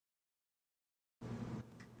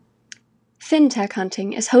Fintech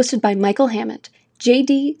Hunting is hosted by Michael Hammond,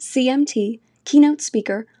 JD, CMT, keynote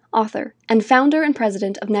speaker, author, and founder and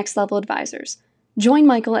president of Next Level Advisors. Join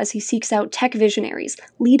Michael as he seeks out tech visionaries,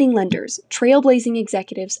 leading lenders, trailblazing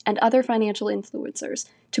executives, and other financial influencers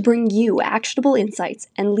to bring you actionable insights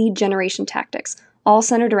and lead generation tactics, all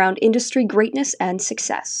centered around industry greatness and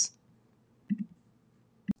success.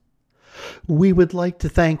 We would like to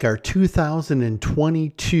thank our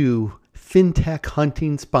 2022 Fintech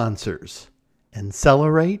Hunting sponsors: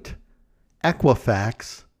 Accelerate,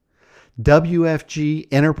 Equifax, WFG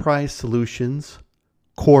Enterprise Solutions,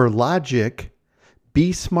 CoreLogic,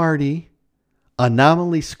 Be Smarty,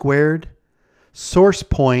 Anomaly Squared,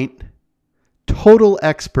 SourcePoint, Total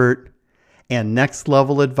Expert, and Next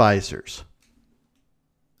Level Advisors.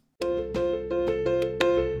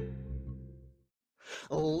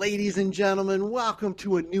 Ladies and gentlemen, welcome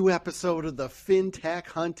to a new episode of the Fintech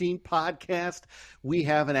Hunting Podcast. We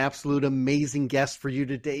have an absolute amazing guest for you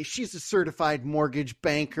today. She's a certified mortgage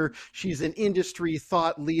banker. She's an industry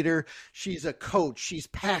thought leader. She's a coach. She's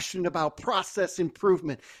passionate about process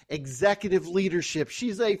improvement, executive leadership.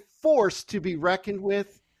 She's a force to be reckoned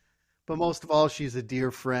with. But most of all, she's a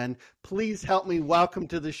dear friend. Please help me welcome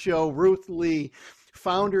to the show Ruth Lee,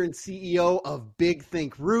 founder and CEO of Big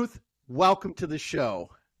Think. Ruth, welcome to the show.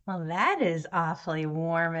 Well, that is awfully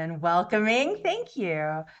warm and welcoming. Thank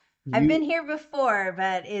you. I've been here before,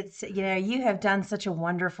 but it's, you have done such a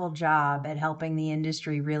wonderful job at helping the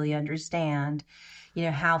industry really understand,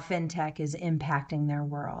 how fintech is impacting their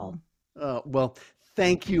world. Well,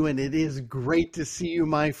 thank you. And it is great to see you,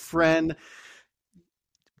 my friend.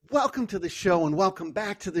 Welcome to the show and welcome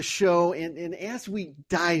back to the show. And as we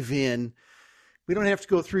dive in, we don't have to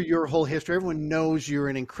go through your whole history. Everyone knows you're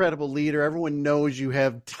an incredible leader. Everyone knows you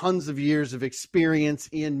have tons of years of experience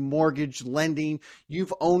in mortgage lending.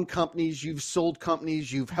 You've owned companies, you've sold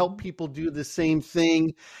companies, you've helped people do the same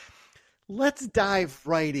thing. Let's dive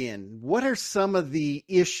right in. What are some of the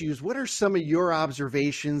issues? What are some of your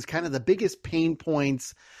observations, kind of the biggest pain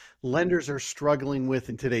points lenders are struggling with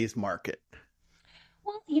in today's market?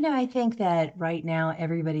 Well, I think that right now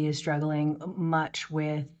everybody is struggling much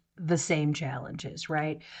with the same challenges,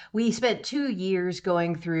 right? We spent 2 years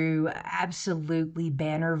going through absolutely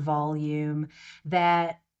banner volume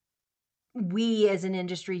that we as an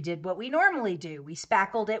industry did what we normally do. We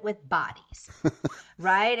spackled it with bodies,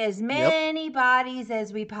 right? As many bodies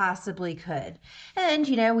as we possibly could. And,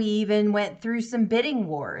 we even went through some bidding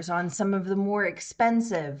wars on some of the more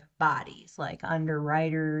expensive bodies like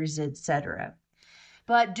underwriters, etc.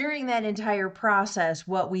 But during that entire process,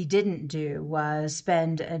 what we didn't do was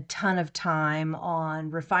spend a ton of time on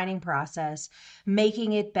refining process,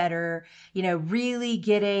 making it better, really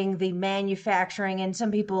getting the manufacturing, and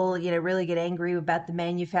some people, really get angry about the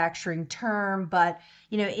manufacturing term, but,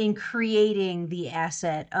 in creating the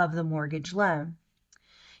asset of the mortgage loan.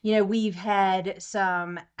 We've had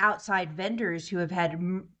some outside vendors who have had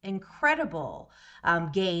incredible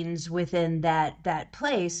gains within that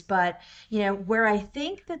place. But, where I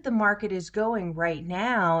think that the market is going right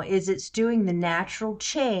now is it's doing the natural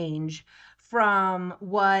change from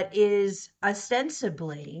what is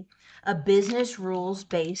ostensibly a business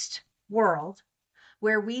rules-based world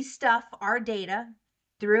where we stuff our data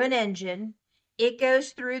through an engine, it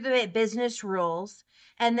goes through the business rules,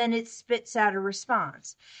 and then it spits out a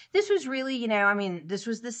response. This was really, this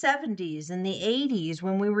was the 70s and the 80s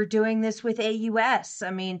when we were doing this with AUS.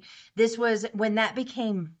 This was when that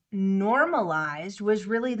became normalized, was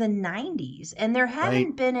really the 90s. And there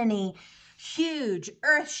haven't been any huge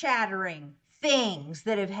earth-shattering things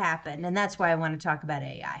that have happened. And that's why I want to talk about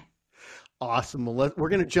AI. Awesome. Well, we're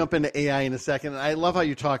going to jump into AI in a second. And I love how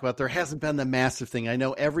you talk about there hasn't been the massive thing. I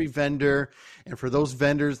know every vendor, and for those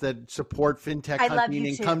vendors that support Fintech Hunting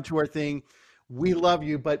and come to our thing, we love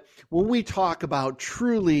you. But when we talk about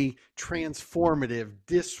truly transformative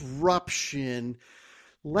disruption,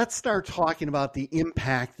 let's start talking about the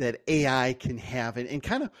impact that AI can have and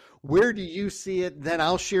kind of where do you see it? Then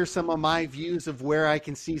I'll share some of my views of where I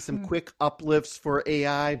can see some quick uplifts for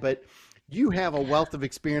AI. But you have a wealth of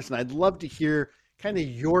experience, and I'd love to hear kind of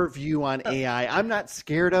your view on AI. I'm not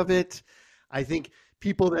scared of it. I think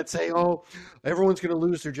people that say, oh, everyone's going to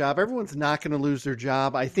lose their job. Everyone's not going to lose their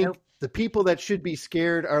job. I think the people that should be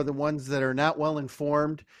scared are the ones that are not well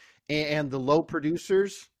informed and the low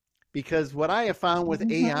producers. Because what I have found with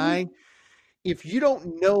AI, if you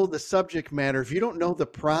don't know the subject matter, if you don't know the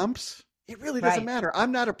prompts, it really doesn't matter.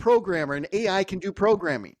 I'm not a programmer, and AI can do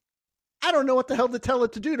programming. I don't know what the hell to tell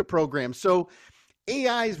it to do to program. So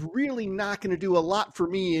AI is really not going to do a lot for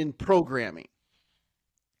me in programming.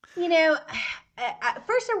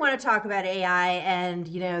 first I want to talk about AI and,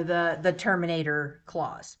 the Terminator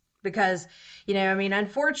clause. Because,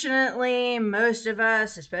 unfortunately, most of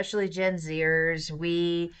us, especially Gen Zers,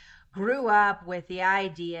 we grew up with the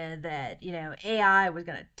idea that, AI was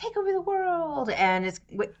going to take over the world and it's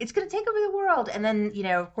going to take over the world. And then,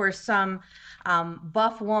 of course, some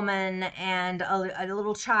buff woman and a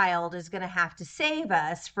little child is going to have to save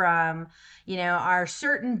us from, our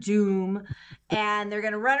certain doom. And they're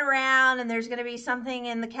going to run around and there's going to be something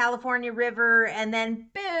in the California River. And then,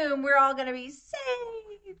 boom, we're all going to be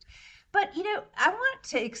saved. But, I want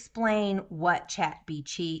to explain what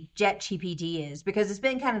ChatGPT is, because it's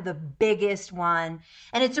been kind of the biggest one.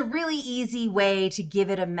 And it's a really easy way to give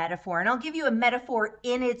it a metaphor. And I'll give you a metaphor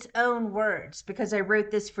in its own words, because I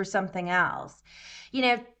wrote this for something else.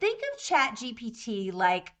 Think of ChatGPT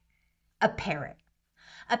like a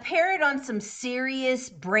parrot on some serious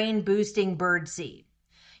brain boosting birdseed.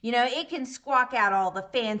 It can squawk out all the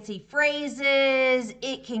fancy phrases.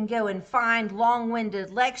 It can go and find long-winded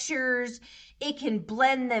lectures. It can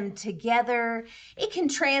blend them together. It can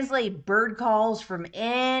translate bird calls from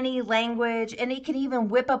any language. And it can even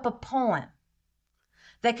whip up a poem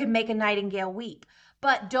that could make a nightingale weep.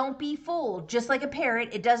 But don't be fooled. Just like a parrot,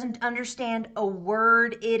 it doesn't understand a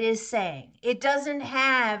word it is saying. It doesn't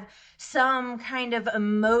have some kind of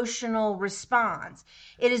emotional response.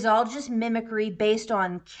 It is all just mimicry based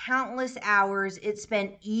on countless hours it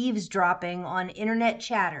spent eavesdropping on internet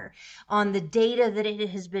chatter, on the data that it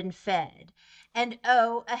has been fed. And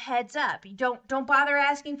a heads up, don't bother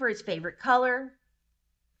asking for its favorite color,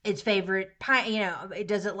 its favorite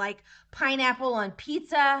does it like pineapple on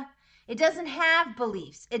pizza? It doesn't have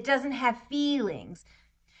beliefs. It doesn't have feelings.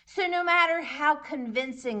 So no matter how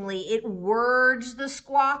convincingly it words the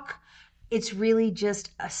squawk, it's really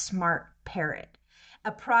just a smart parrot,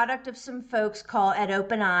 a product of some folks at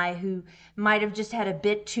OpenAI who might have just had a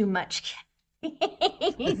bit too much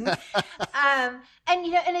caffeine. And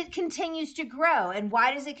it continues to grow. And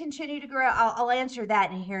why does it continue to grow? I'll answer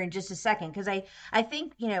that in just a second, because I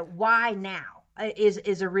think, why now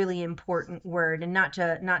is a really important word, and not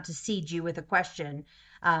to seed you with a question.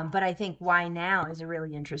 But I think why now is a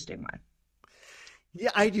really interesting one.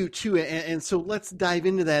 Yeah, I do too. And so let's dive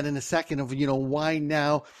into that in a second of, why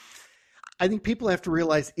now? I think people have to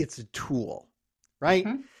realize it's a tool, right?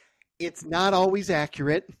 Mm-hmm. It's not always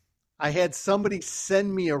accurate. I had somebody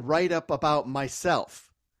send me a write-up about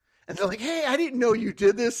myself. And they're like, hey, I didn't know you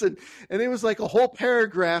did this. And it was like a whole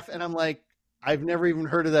paragraph. And I'm like, I've never even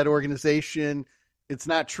heard of that organization. It's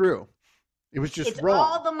not true. It was just wrong.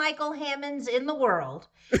 It's all the Michael Hammonds in the world.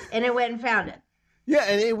 And it went and found it. Yeah,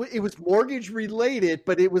 and it was mortgage related,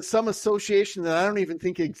 but it was some association that I don't even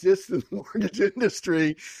think exists in the mortgage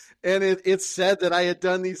industry. And it said that I had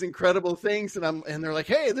done these incredible things, and they're like,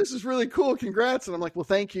 hey, this is really cool. Congrats. And I'm like, well,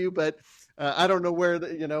 thank you. But I don't know where,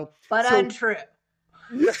 But untrue.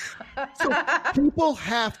 Yeah. So people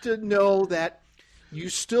have to know that you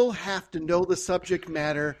still have to know the subject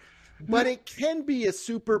matter, but it can be a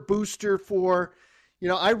super booster for,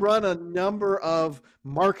 I run a number of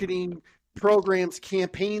marketing programs,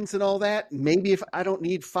 campaigns, and all that. Maybe if I don't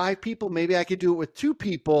need 5 people, maybe I could do it with 2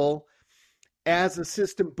 people as a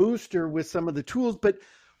system booster with some of the tools. But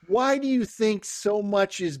why do you think so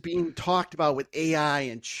much is being talked about with AI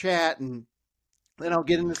and chat? And then I'll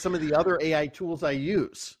get into some of the other AI tools I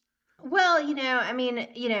use. Well,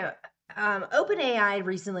 OpenAI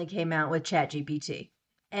recently came out with ChatGPT,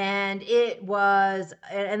 and that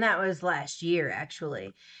was last year,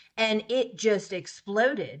 actually. And it just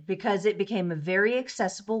exploded because it became a very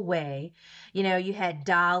accessible way. You had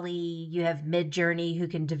DALL-E, you have Midjourney, who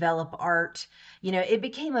can develop art. It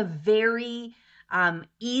became a very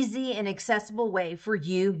easy and accessible way for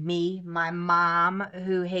you, me, my mom,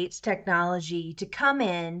 who hates technology, to come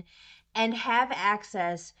in and have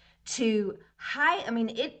access to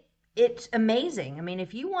it's amazing.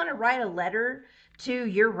 If you want to write a letter to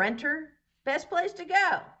your renter, best place to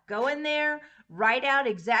go. Go in there, write out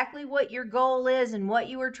exactly what your goal is and what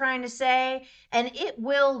you were trying to say, and it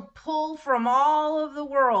will pull from all of the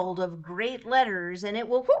world of great letters, and it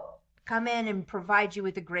will come in and provide you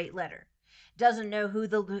with a great letter. Doesn't know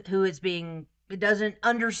it doesn't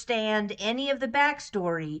understand any of the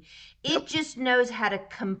backstory. It just knows how to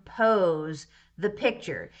compose the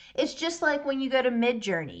picture. It's just like when you go to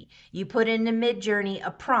Midjourney. You put into Midjourney a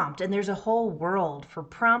prompt, and there's a whole world for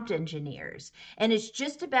prompt engineers. And it's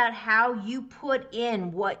just about how you put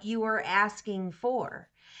in what you are asking for.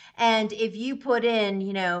 And if you put in,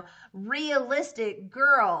 realistic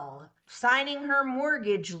girl signing her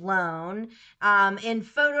mortgage loan in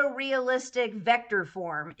photorealistic vector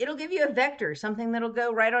form. It'll give you a vector, something that'll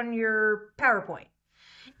go right on your PowerPoint.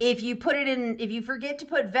 If you forget to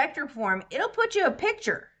put vector form, it'll put you a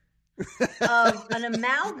picture of an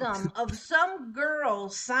amalgam of some girl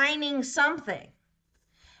signing something.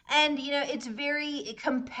 And, it's very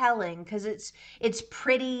compelling because it's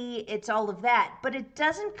pretty, it's all of that, but it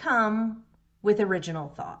doesn't come with original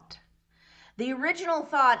thought. The original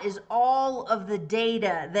thought is all of the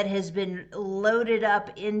data that has been loaded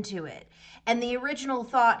up into it. And the original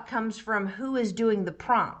thought comes from who is doing the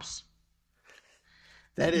prompts.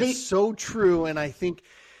 That is so true. And I think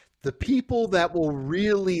the people that will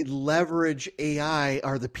really leverage AI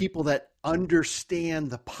are the people that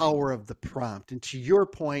understand the power of the prompt. And to your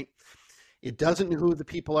point, it doesn't know who the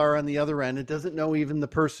people are on the other end. It doesn't know even the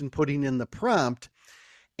person putting in the prompt.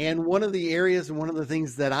 And one of the areas and one of the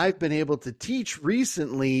things that I've been able to teach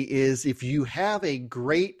recently is if you have a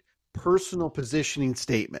great personal positioning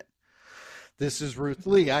statement. This is Ruth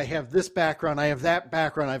Lee. I have this background. I have that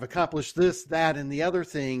background. I've accomplished this, that, and the other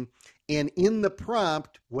thing. And in the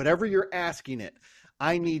prompt, whatever you're asking it,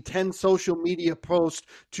 I need 10 social media posts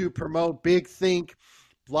to promote Big Think,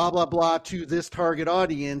 blah, blah, blah, to this target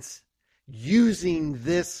audience using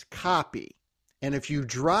this copy. And if you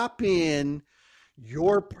drop in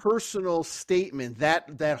your personal statement,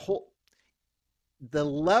 that whole, the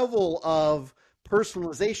level of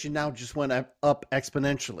personalization now just went up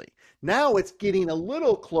exponentially. Now it's getting a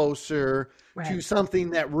little closer to something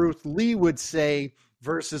that Ruth Lee would say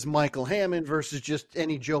versus Michael Hammond versus just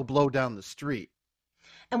any Joe Blow down the street.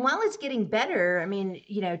 And while it's getting better,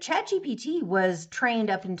 ChatGPT was trained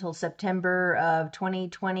up until September of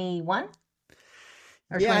 2021 or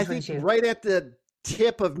yeah, 2022. I think right at the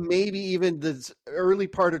tip of maybe even the early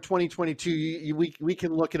part of 2022, we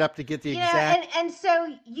can look it up to get the exact. And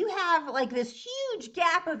so you have like this huge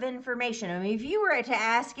gap of information. I mean, if you were to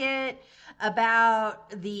ask it about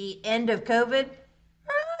the end of COVID,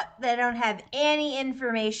 they don't have any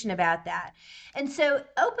information about that. And so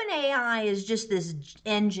OpenAI is just this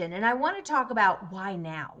engine. And I want to talk about why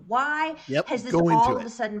now. Why has this all of a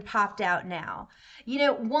sudden popped out now?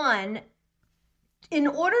 One, in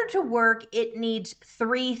order to work, it needs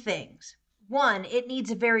three things. One, it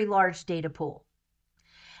needs a very large data pool.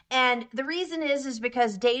 And the reason is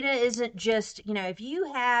because data isn't just, if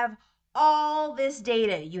you have all this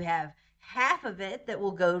data, you have half of it that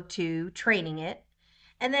will go to training it,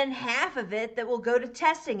 and then half of it that will go to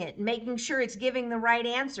testing it, making sure it's giving the right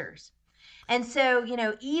answers. And so,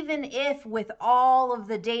 even if with all of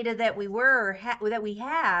the data that we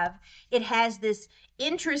have, it has this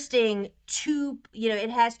interesting it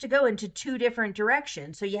has to go into two different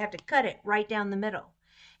directions. So you have to cut it right down the middle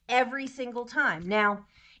every single time. Now,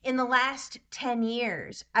 in the last 10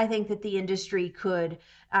 years, I think that the industry could,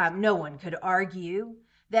 no one could argue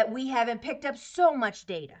that we haven't picked up so much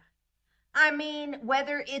data. I mean,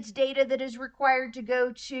 whether it's data that is required to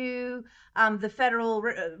go to the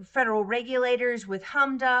federal regulators with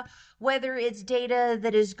HMDA, whether it's data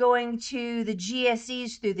that is going to the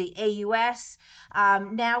GSEs through the AUS.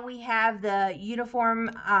 Now we have the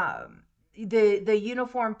uniform the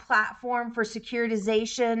uniform platform for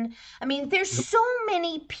securitization. I mean, there's so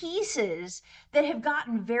many pieces that have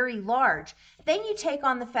gotten very large. Then you take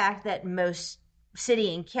on the fact that most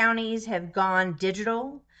city and counties have gone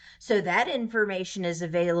digital. So that information is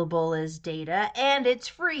available as data, and it's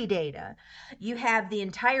free data. You have the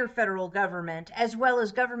entire federal government, as well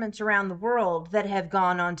as governments around the world that have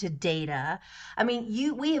gone onto data. I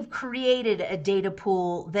mean, we have created a data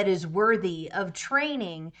pool that is worthy of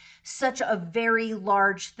training such a very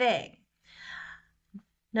large thing.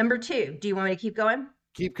 Number two, do you want me to keep going?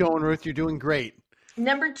 Keep going, Ruth. You're doing great.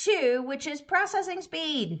 Number two, which is processing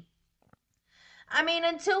speed. I mean,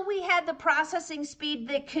 until we had the processing speed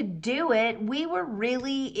that could do it, we were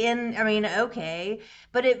really okay,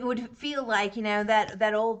 but it would feel like,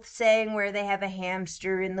 that old saying where they have a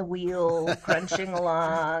hamster in the wheel crunching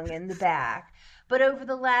along in the back. But over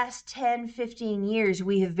the last 10, 15 years,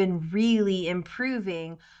 we have been really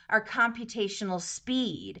improving our computational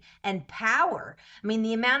speed and power. I mean,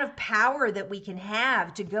 the amount of power that we can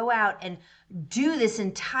have to go out and do this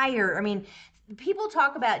people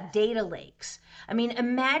talk about data lakes. I mean,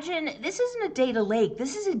 imagine this isn't a data lake.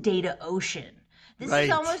 This is a data ocean. This is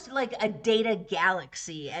almost like a data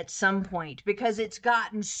galaxy at some point because it's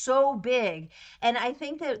gotten so big. And I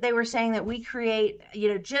think that they were saying that we create,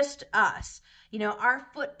 just us, our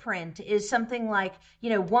footprint is something like,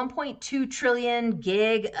 1.2 trillion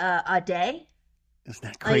gig a day. Isn't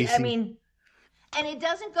that crazy? I mean, and it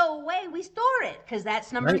doesn't go away. We store it because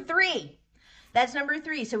that's number three. That's number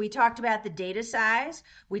 3. So we talked about the data size,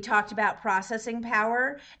 we talked about processing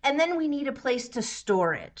power, and then we need a place to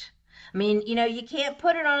store it. I mean, you can't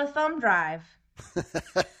put it on a thumb drive.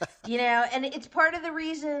 And it's part of the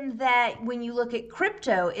reason that when you look at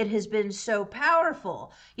crypto, it has been so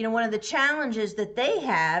powerful. One of the challenges that they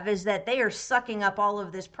have is that they are sucking up all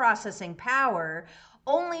of this processing power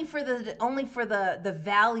only for the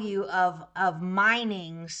value of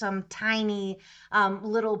mining some tiny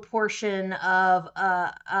little portion of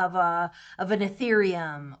an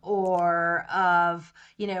Ethereum or of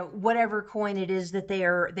whatever coin it is that they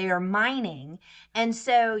are mining. And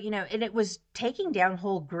so and it was taking down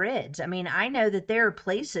whole grids. I mean, I know that there are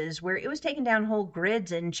places where it was taking down whole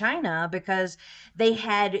grids in China because they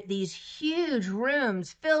had these huge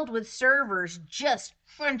rooms filled with servers just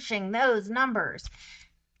crunching those numbers.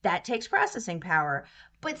 That takes processing power.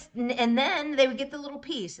 And then they would get the little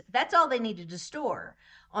piece. That's all they needed to store.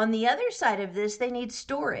 On the other side of this, they need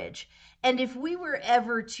storage. And if we were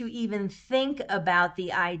ever to even think about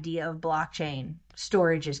the idea of blockchain,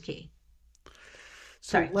 storage is key.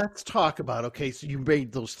 So let's talk about, so you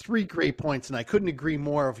made those 3 great points, and I couldn't agree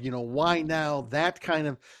more of, why now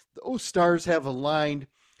those stars have aligned.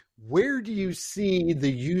 Where do you see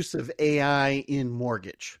the use of AI in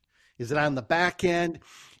mortgage? Is it on the back end?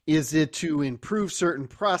 Is it to improve certain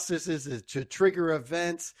processes? Is it to trigger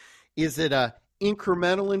events? Is it a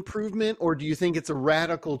incremental improvement, or do you think it's a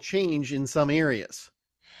radical change in some areas?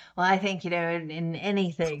 Well, I think, in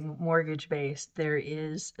anything mortgage-based, there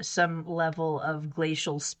is some level of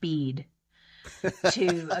glacial speed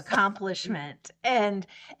to accomplishment. And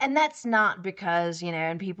that's not because,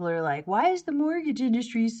 and people are like, why is the mortgage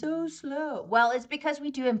industry so slow? Well, it's because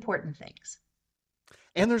we do important things.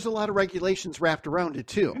 And there's a lot of regulations wrapped around it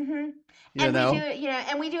too.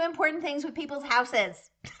 Mm-hmm. We do important things with people's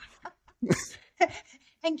houses.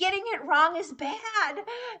 And getting it wrong is bad.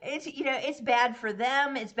 It's bad for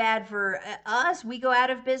them. It's bad for us. We go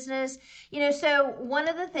out of business. So one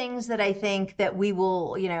of the things that I think that we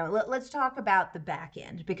will, let's talk about the back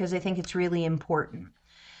end, because I think it's really important.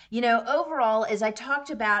 Overall, as I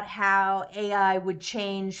talked about how AI would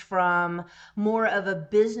change from more of a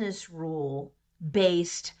business rule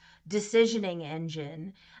based decisioning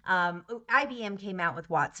engine. IBM came out with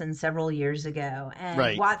Watson several years ago,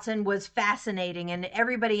 and Watson was fascinating, and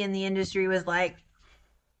everybody in the industry was like,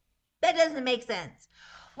 that doesn't make sense.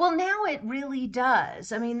 Well, now it really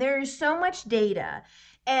does. I mean, there is so much data.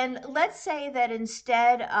 And let's say that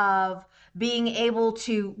instead of being able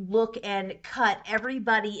to look and cut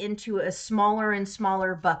everybody into a smaller and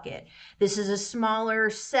smaller bucket, this is a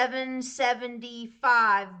smaller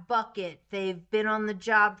 775 bucket. They've been on the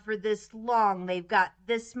job for this long. They've got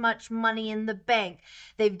this much money in the bank.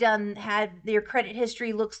 Had their credit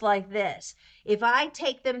history looks like this. If I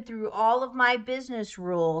take them through all of my business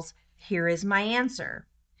rules, here is my answer.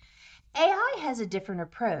 AI has a different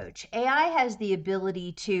approach. AI has the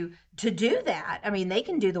ability to do that. I mean, they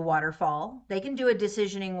can do the waterfall. They can do a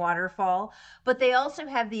decisioning waterfall, but they also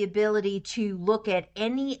have the ability to look at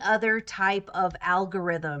any other type of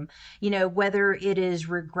algorithm, whether it is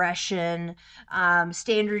regression,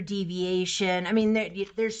 standard deviation. I mean,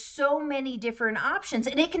 there's so many different options,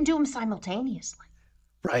 and it can do them simultaneously.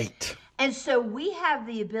 Right. And so we have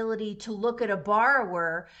the ability to look at a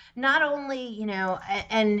borrower, not only,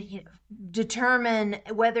 and determine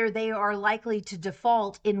whether they are likely to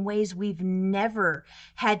default in ways we've never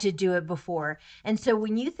had to do it before. And so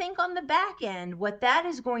when you think on the back end, what that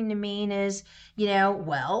is going to mean is,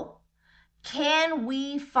 can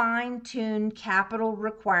we fine-tune capital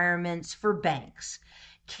requirements for banks?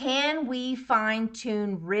 Can we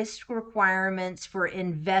fine-tune risk requirements for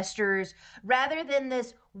investors rather than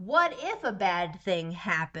this, what if a bad thing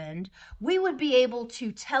happened? We would be able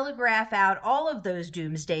to telegraph out all of those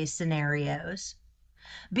doomsday scenarios,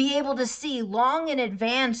 be able to see long in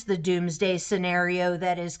advance the doomsday scenario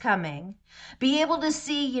that is coming, be able to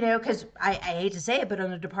see, because I hate to say it, but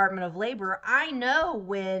on the Department of Labor, I know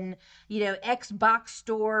when, X box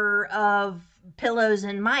store of Pillows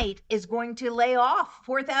and Might is going to lay off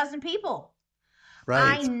 4,000 people.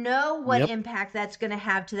 Right. I know what impact that's going to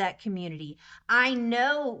have to that community. I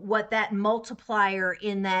know what that multiplier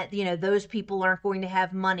in that, those people aren't going to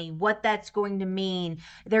have money, what that's going to mean.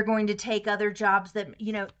 They're going to take other jobs that,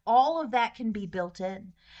 all of that can be built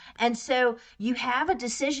in. And so you have a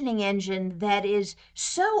decisioning engine that is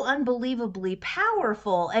so unbelievably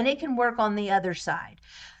powerful, and it can work on the other side.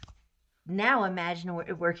 Now imagine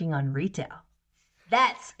it working on retail.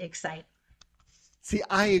 That's exciting. See,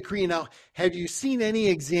 I agree. Now, have you seen any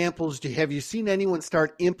examples? Have you seen anyone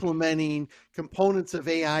start implementing components of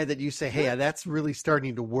AI that you say, hey, that's really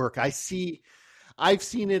starting to work? I see I've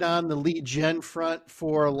seen it on the lead gen front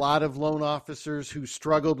for a lot of loan officers who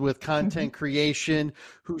struggled with content creation,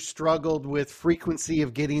 who struggled with frequency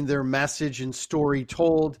of getting their message and story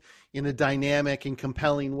told in a dynamic and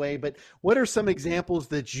compelling way. But what are some examples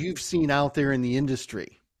that you've seen out there in the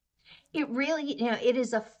industry? It really, it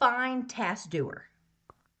is a fine task doer.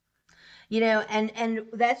 And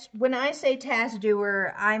that's when I say task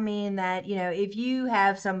doer, I mean that, if you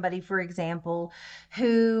have somebody, for example,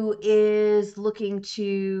 who is looking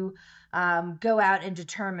to go out and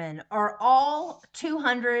determine, are all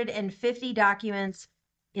 250 documents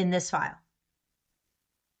in this file?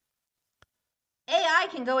 AI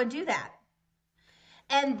can go and do that.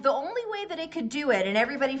 And the only way that it could do it, and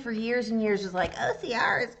everybody for years and years was like,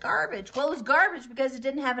 OCR is garbage. Well, it was garbage because it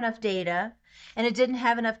didn't have enough data and it didn't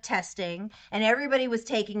have enough testing, and everybody was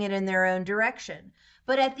taking it in their own direction.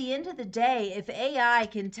 But at the end of the day, if AI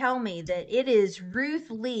can tell me that it is Ruth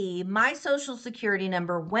Lee, my social security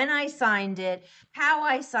number, when I signed it, how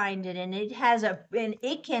I signed it, and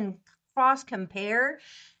it can cross compare,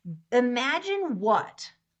 imagine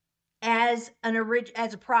what as a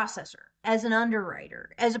processor, as an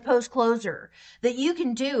underwriter, as a post-closer, that you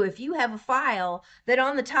can do if you have a file that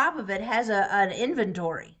on the top of it has an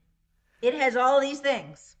inventory. It has all these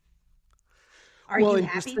things. Are you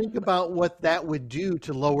happy? Just think about what that would do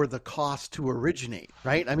to lower the cost to originate,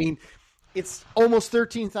 right? I mean, it's almost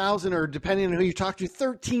 $13,000, or depending on who you talk to,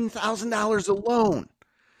 $13,000 alone.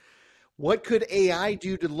 What could AI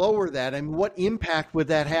do to lower that? I mean, what impact would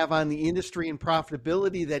that have on the industry and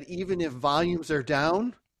profitability, that even if volumes are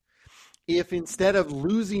down, if instead of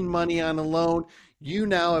losing money on a loan, you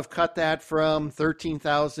now have cut that from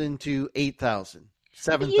 13,000 to 8,000,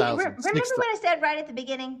 7,000. Remember 6, what I said right at the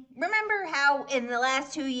beginning? Remember how in the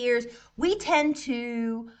last 2 years, we tend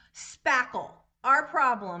to spackle our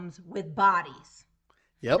problems with bodies.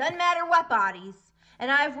 Yep. Doesn't matter what bodies. And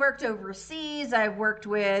I've worked overseas. I've worked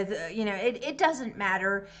with, it doesn't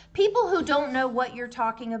matter. People who don't know what you're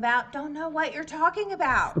talking about don't know what you're talking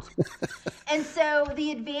about. And so the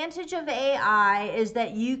advantage of AI is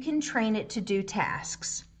that you can train it to do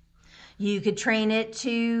tasks. You could train it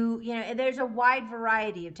to, there's a wide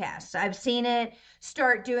variety of tasks. I've seen it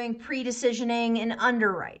start doing pre-decisioning and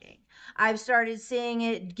underwriting. I've started seeing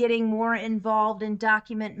it getting more involved in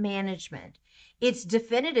document management. It's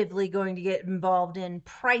definitively going to get involved in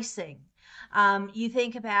pricing. You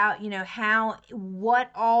think about, what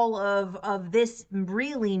all of this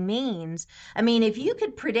really means. I mean, if you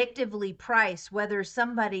could predictively price whether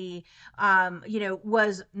somebody,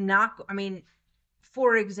 was not,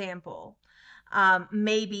 for example,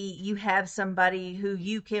 maybe you have somebody who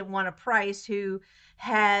you can want to price who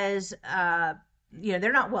has,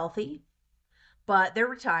 they're not wealthy, but they're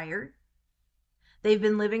retired. They've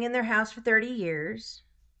been living in their house for 30 years.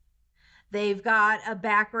 They've got a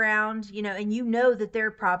background, and that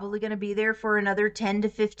they're probably going to be there for another 10 to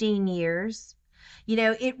 15 years.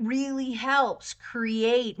 It really helps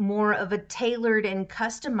create more of a tailored and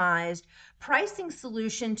customized pricing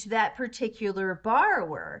solution to that particular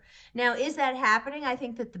borrower. Now, is that happening? I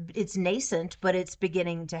think that it's nascent, but it's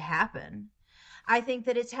beginning to happen. I think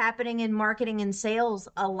that it's happening in marketing and sales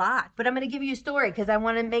a lot. But I'm going to give you a story because I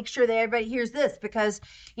want to make sure that everybody hears this, because,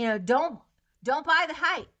 don't buy the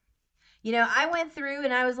hype. I went through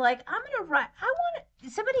and I was like,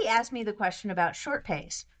 somebody asked me the question about short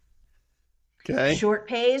pays. Okay. Short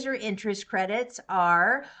pays or interest credits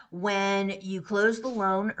are when you close the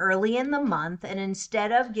loan early in the month, and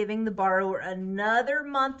instead of giving the borrower another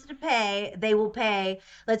month to pay, they will pay,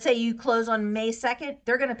 let's say you close on May 2nd,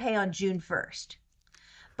 they're going to pay on June 1st.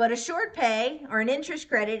 But a short pay or an interest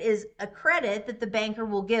credit is a credit that the banker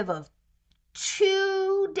will give of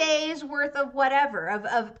 2 days worth of whatever,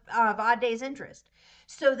 of odd days interest,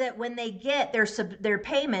 so that when they get their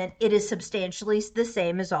payment, it is substantially the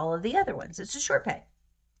same as all of the other ones. It's a short pay.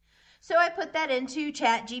 So I put that into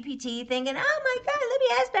ChatGPT thinking, oh my God, let me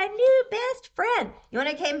ask my new best friend. You know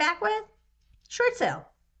what I came back with? Short sale.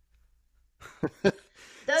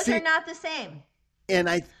 Those are not the same. And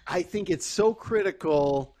I think it's so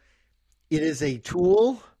critical. It is a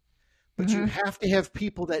tool, but you have to have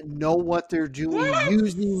people that know what they're doing,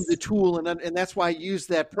 using the tool. And that's why I use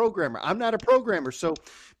that programmer. I'm not a programmer, so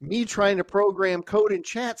me trying to program code in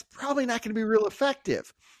chat's probably not going to be real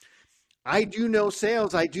effective. I do know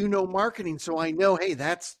sales. I do know marketing. So I know, hey,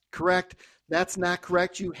 that's correct. That's not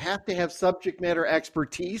correct. You have to have subject matter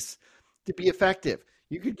expertise to be effective.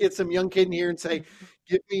 You could get some young kid in here and say,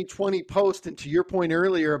 give me 20 posts. And to your point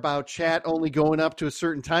earlier about chat only going up to a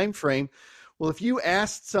certain time frame. Well, if you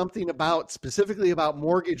asked something specifically about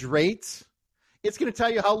mortgage rates, it's going to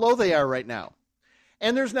tell you how low they are right now.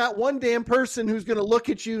 And there's not one damn person who's going to look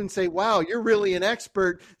at you and say, wow, you're really an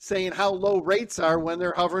expert saying how low rates are when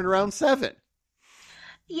they're hovering around 7.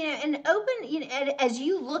 And and as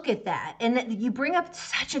you look at that, and you bring up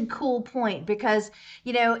such a cool point because,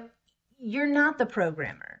 you're not the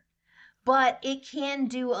programmer, but it can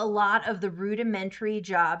do a lot of the rudimentary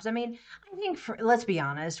jobs. I mean, I think, let's be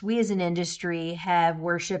honest, we as an industry have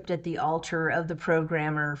worshiped at the altar of the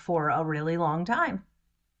programmer for a really long time.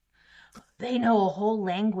 They know a whole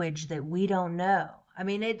language that we don't know. I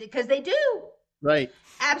mean, because they do. Right.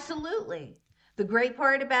 Absolutely. The great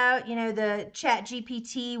part about, the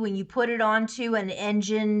ChatGPT, when you put it onto an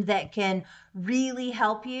engine that can really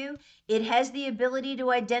help you, it has the ability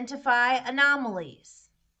to identify anomalies.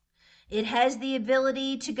 It has the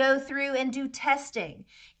ability to go through and do testing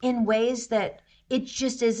in ways that it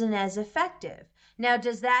just isn't as effective. Now,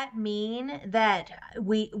 does that mean that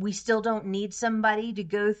we still don't need somebody to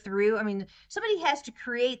go through? I mean, somebody has to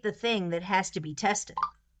create the thing that has to be tested.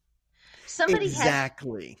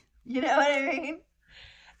 Exactly. You know what I mean?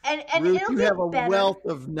 And Ruth, it'll you get have a better. wealth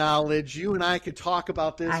of knowledge. You and I could talk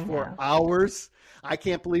about this for hours. I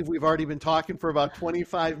can't believe we've already been talking for about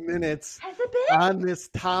 25 minutes on this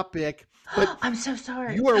topic. But I'm so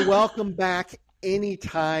sorry. You are welcome back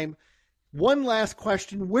anytime. One last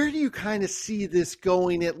question. Where do you kind of see this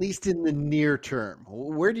going, at least in the near term?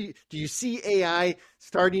 Where do you see AI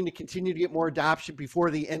starting to continue to get more adoption before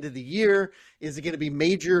the end of the year? Is it going to be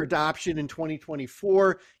major adoption in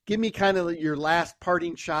 2024? Give me kind of your last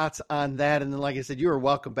parting shots on that. And then, like I said, you are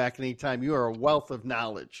welcome back anytime. You are a wealth of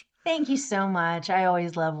knowledge. Thank you so much. I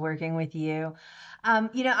always love working with you.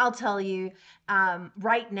 I'll tell you,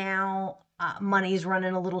 right now, money's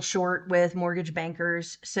running a little short with mortgage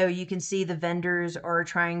bankers. So you can see the vendors are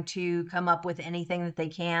trying to come up with anything that they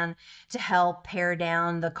can to help pare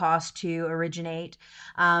down the cost to originate.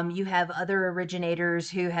 You have other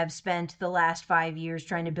originators who have spent the last 5 years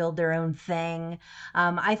trying to build their own thing.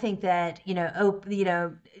 I think that,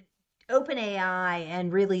 OpenAI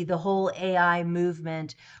and really the whole AI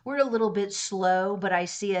movement, we're a little bit slow, but I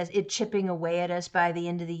see it chipping away at us by the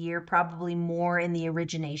end of the year, probably more in the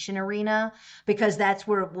origination arena, because that's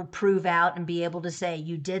where it will prove out and be able to say,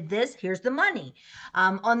 you did this, here's the money.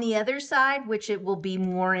 On the other side, which it will be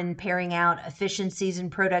more in paring out efficiencies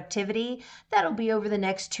and productivity, that'll be over the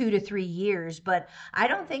next 2 to 3 years. But I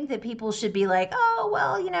don't think that people should be like, oh,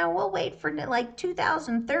 well, we'll wait for like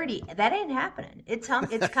 2030. That ain't happening. It's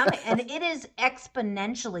coming. And it is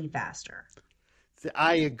exponentially faster.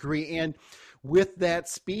 I agree. And with that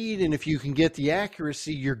speed, and if you can get the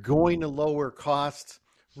accuracy, you're going to lower costs.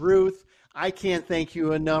 Ruth, I can't thank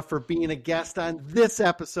you enough for being a guest on this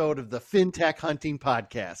episode of the Fintech Hunting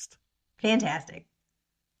Podcast. Fantastic.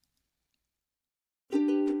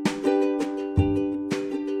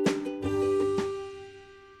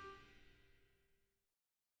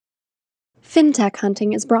 Fintech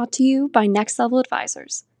Hunting is brought to you by Next Level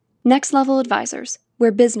Advisors. Next Level Advisors,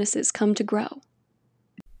 where businesses come to grow.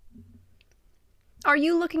 Are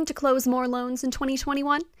you looking to close more loans in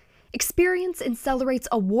 2021? Experience Incelerate's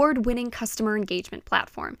award-winning customer engagement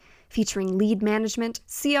platform, featuring lead management,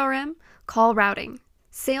 CRM, call routing,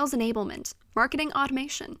 sales enablement, marketing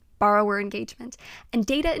automation, borrower engagement, and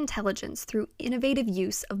data intelligence through innovative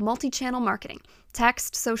use of multi-channel marketing,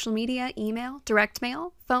 text, social media, email, direct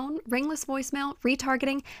mail, phone, ringless voicemail,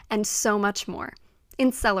 retargeting, and so much more.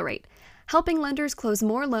 Incelerate, helping lenders close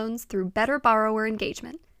more loans through better borrower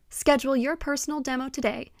engagement. Schedule your personal demo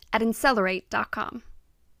today at Incelerate.com.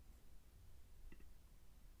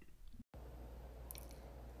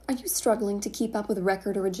 Are you struggling to keep up with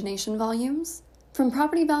record origination volumes? From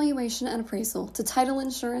property valuation and appraisal to title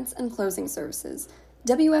insurance and closing services,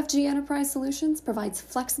 WFG Enterprise Solutions provides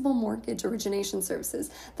flexible mortgage origination services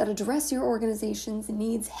that address your organization's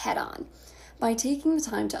needs head-on. By taking the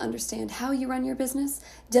time to understand how you run your business,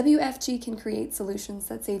 WFG can create solutions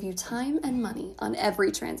that save you time and money on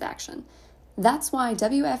every transaction. That's why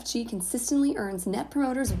WFG consistently earns Net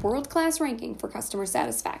Promoter's world-class ranking for customer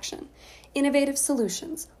satisfaction. Innovative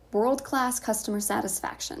solutions, world-class customer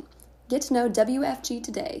satisfaction. Get to know WFG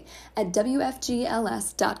today at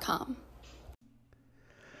WFGLS.com.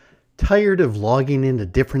 Tired of logging into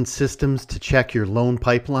different systems to check your loan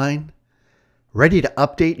pipeline? Ready to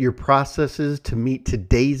update your processes to meet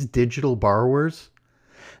today's digital borrowers?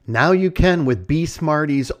 Now you can with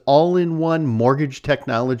BeSmarty's all-in-one mortgage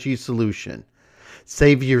technology solution.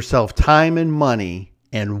 Save yourself time and money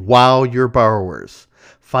and wow your borrowers.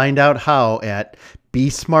 Find out how at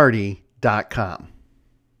besmarty.com.